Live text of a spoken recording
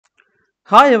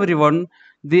Hi everyone.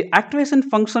 The activation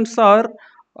functions are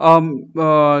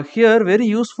here very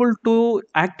useful to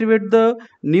activate the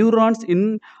neurons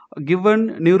in a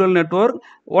given neural network.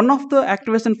 One of the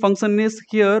activation function is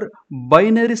here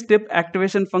binary step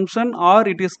activation function, or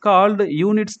it is called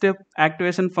unit step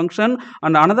activation function,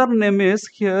 and another name is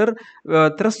here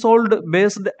threshold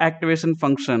based activation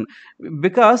function.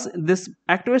 Because this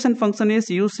activation function is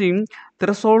using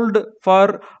threshold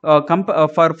for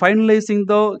finalizing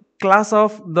the class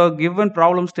of the given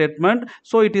problem statement,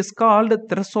 so it is called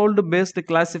threshold based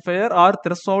classifier or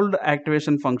threshold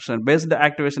activation function based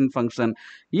activation function.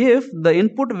 If the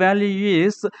input value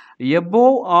is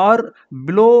above or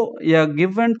below a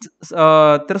given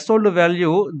threshold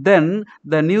value, then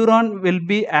the neuron will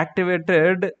be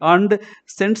activated and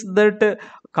sends that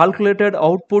calculated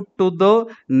output to the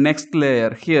next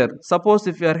layer. Here, suppose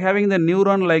if you are having the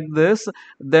neuron like this,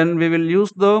 then we will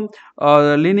use the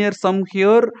linear sum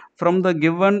here from the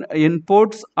given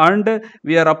inputs, and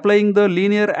we are applying the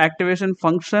linear activation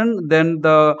function. Then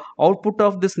the output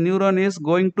of this neuron is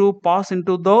going to pass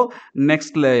into the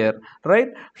next layer, right?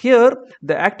 Here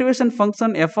the activation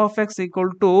function f of x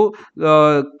equal to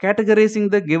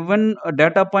categorizing the given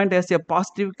data point as a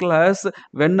positive class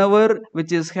whenever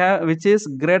which is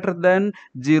greater than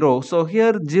 0. So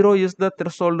here 0 is the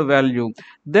threshold value.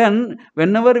 Then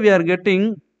whenever we are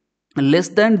getting less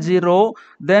than 0,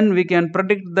 then we can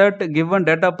predict that given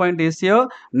data point is a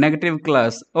negative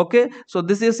class. Okay, so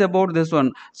this is about this one.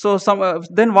 So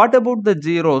then what about the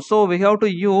 0? So we have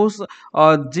to use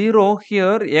 0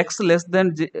 here, x less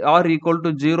than or equal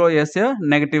to 0 as a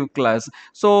negative class.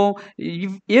 So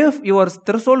if your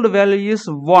threshold value is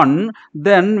 1,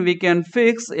 then we can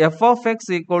fix f of x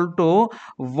equal to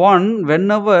 1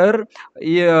 whenever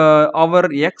our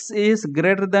x is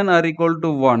greater than or equal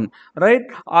to 1, right?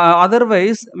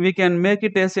 Otherwise we can make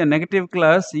it as a negative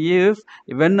class if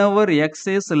whenever x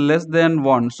is less than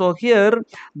 1. So here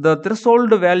the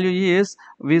threshold value is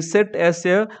we set as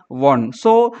a 1.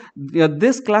 So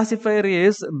this classifier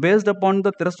is based upon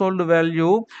the threshold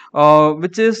value,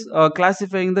 which is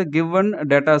classifying the given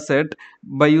data set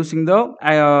by using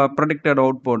the predicted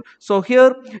output. So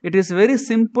here it is very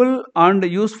simple and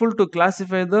useful to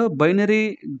classify the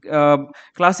binary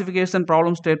classification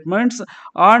problem statements,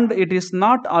 and it is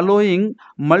not allowing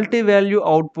multi-value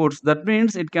outputs. That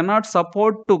means it cannot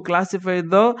support to classify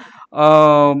the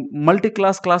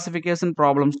multi-class classification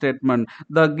problem statement.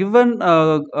 The given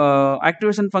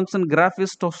activation function graph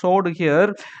is showed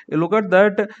here. You look at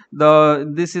that,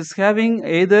 this is having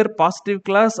either positive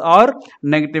class or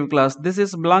negative class. This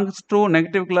is belongs to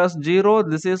negative class 0,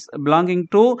 this is belonging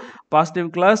to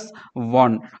positive class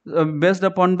 1, based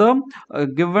upon the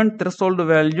given threshold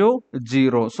value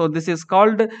 0. So this is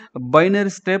called binary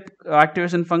step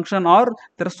activation function or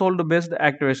threshold based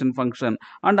activation function.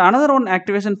 And another one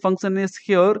activation function is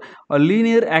here a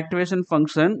linear activation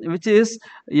function, which is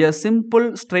a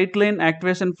simple straight line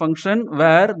activation function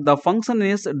where the function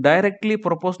is directly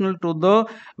proportional to the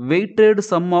weighted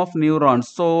sum of neurons.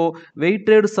 So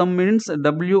weighted sum means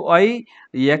wi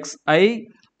xi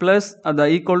plus the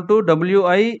equal to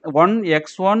wi1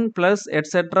 x1 plus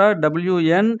etc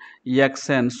wn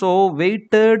xn. So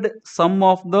weighted sum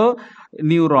of the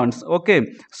neurons. Okay,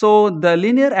 so the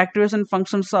linear activation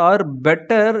functions are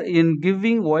better in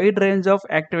giving wide range of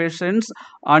activations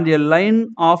on a line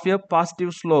of a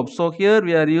positive slope. So here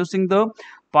we are using the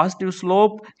positive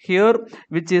slope here,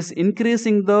 which is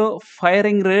increasing the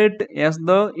firing rate as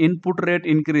the input rate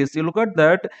increase. You look at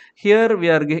that, here we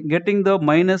are getting the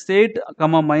minus 8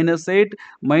 comma minus 8,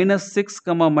 minus 6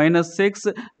 comma minus 6,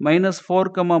 minus 4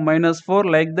 comma minus 4,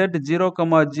 like that, 0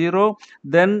 comma 0,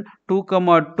 then 2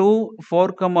 comma 2,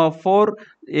 4 comma 4,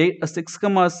 8, 6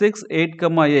 comma 6, 8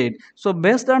 comma 8. So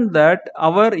based on that,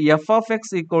 our f of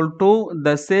x equal to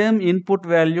the same input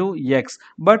value x,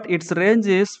 but its range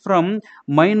is from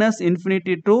minus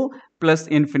infinity to plus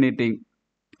infinity.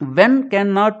 When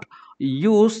cannot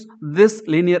use this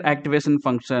linear activation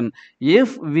function?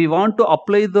 If we want to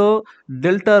apply the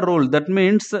delta rule, that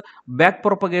means back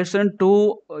propagation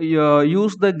to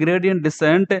use the gradient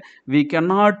descent, we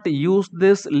cannot use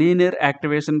this linear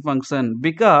activation function,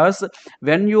 because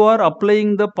when you are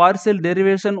applying the partial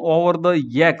derivation over the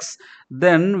x,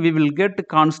 then we will get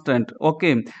constant.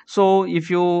 Okay, so if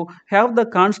you have the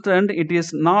constant, it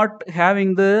is not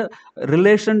having the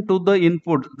relation to the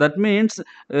input. That means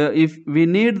if we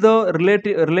need the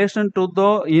relation to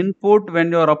the input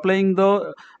when you are applying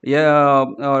the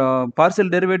partial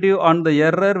derivative on the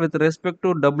error with respect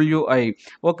to wi.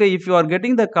 Okay, if you are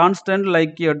getting the constant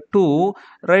like 2,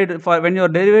 right, for when you are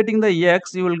derivating the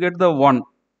x, you will get the 1.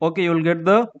 Okay, you will get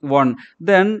the 1.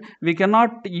 Then we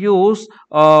cannot use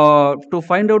to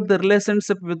find out the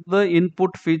relationship with the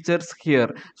input features here.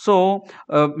 So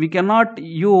we cannot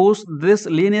use this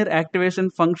linear activation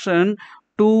function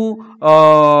to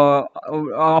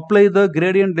apply the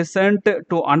gradient descent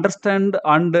to understand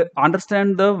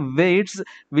the weights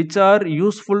which are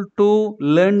useful to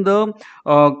learn the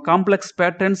complex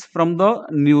patterns from the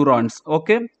neurons,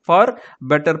 okay, for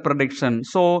better prediction.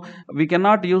 So we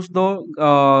cannot use the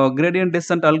gradient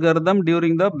descent algorithm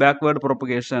during the backward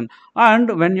propagation.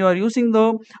 And when you are using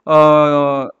the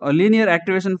linear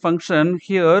activation function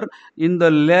here in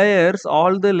the layers,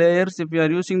 all the layers, if you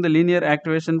are using the linear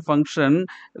activation function,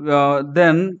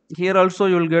 then here also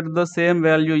you will get the same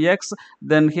value x.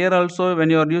 Then here also, when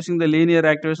you are using the linear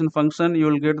activation function, you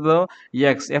will get the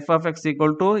x, f of x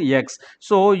equal to x.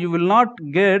 So you will not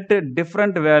get a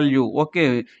different value,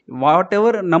 okay.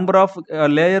 Whatever number of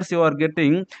layers you are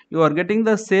getting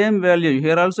the same value.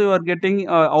 Here also you are getting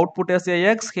output as a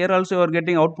x, here also you are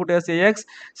getting output as a x.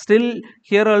 Still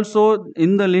here also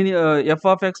in the linear f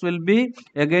of x will be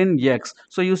again x.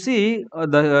 So you see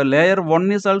the layer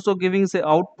 1 is also giving say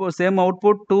output, same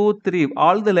output. 2 3,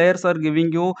 all the layers are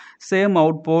giving you same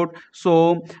output,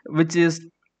 so which is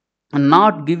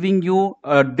not giving you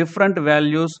different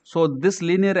values. So this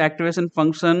linear activation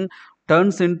function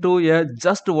turns into a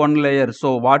just one layer.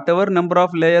 So whatever number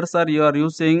of layers are you are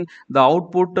using, the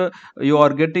output you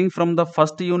are getting from the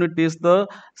first unit is the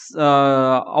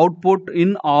output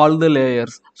in all the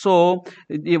layers. So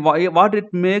what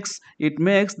it makes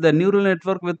the neural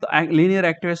network with linear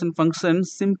activation function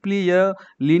simply a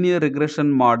linear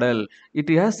regression model. It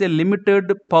has a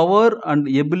limited power and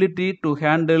ability to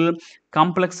handle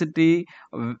complexity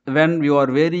when you are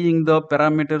varying the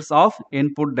parameters of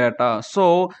input data.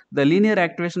 So the linear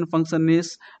activation function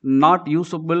is not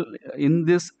usable in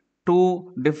these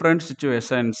two different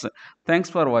situations. Thanks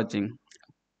for watching.